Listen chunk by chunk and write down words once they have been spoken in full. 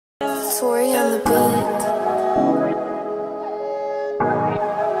Tory on the beat.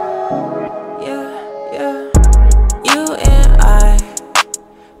 Yeah. You and I,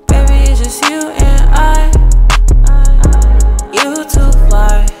 baby, it's just you and I. You too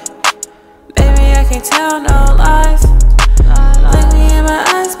fly, baby, I can't tell no lies. Look me in my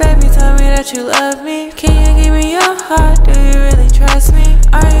eyes, baby, tell me that you love me. Can you give me your heart? Do you really trust me?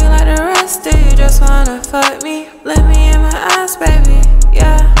 Are you like the rest? Do you just wanna fuck me? Look me in my eyes, baby.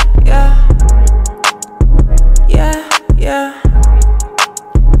 Yeah.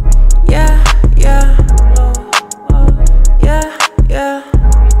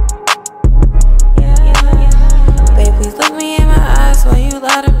 Baby, please look me in my eyes when you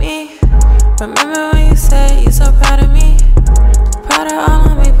lie to me. Remember when you said you so proud of me? Proud of all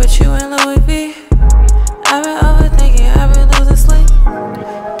of me, put you in Louis V. I've been overthinking, I've been losing sleep.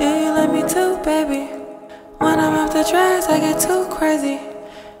 Do you love me too, baby? When I'm off the drugs, I get too crazy.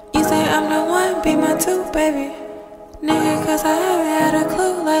 You say I'm the one, be my two, baby. Nigga, cause I haven't had a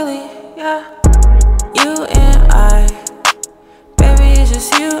clue lately, yeah. You and I, baby, it's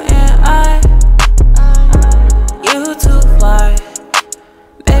just you and I. You too fly,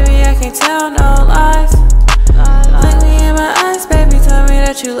 baby, I can't tell no lies. Look me in my eyes, baby, tell me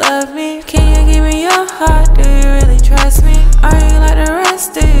that you love me. Can you give me your heart? Do you really trust me? Are you like the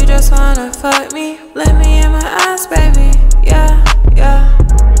rest? Do you just wanna fuck me? Look me in my eyes, baby, yeah.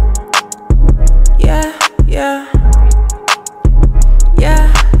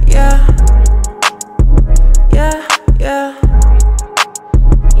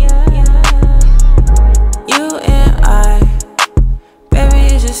 You and I,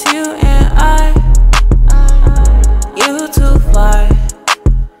 baby, it's just you and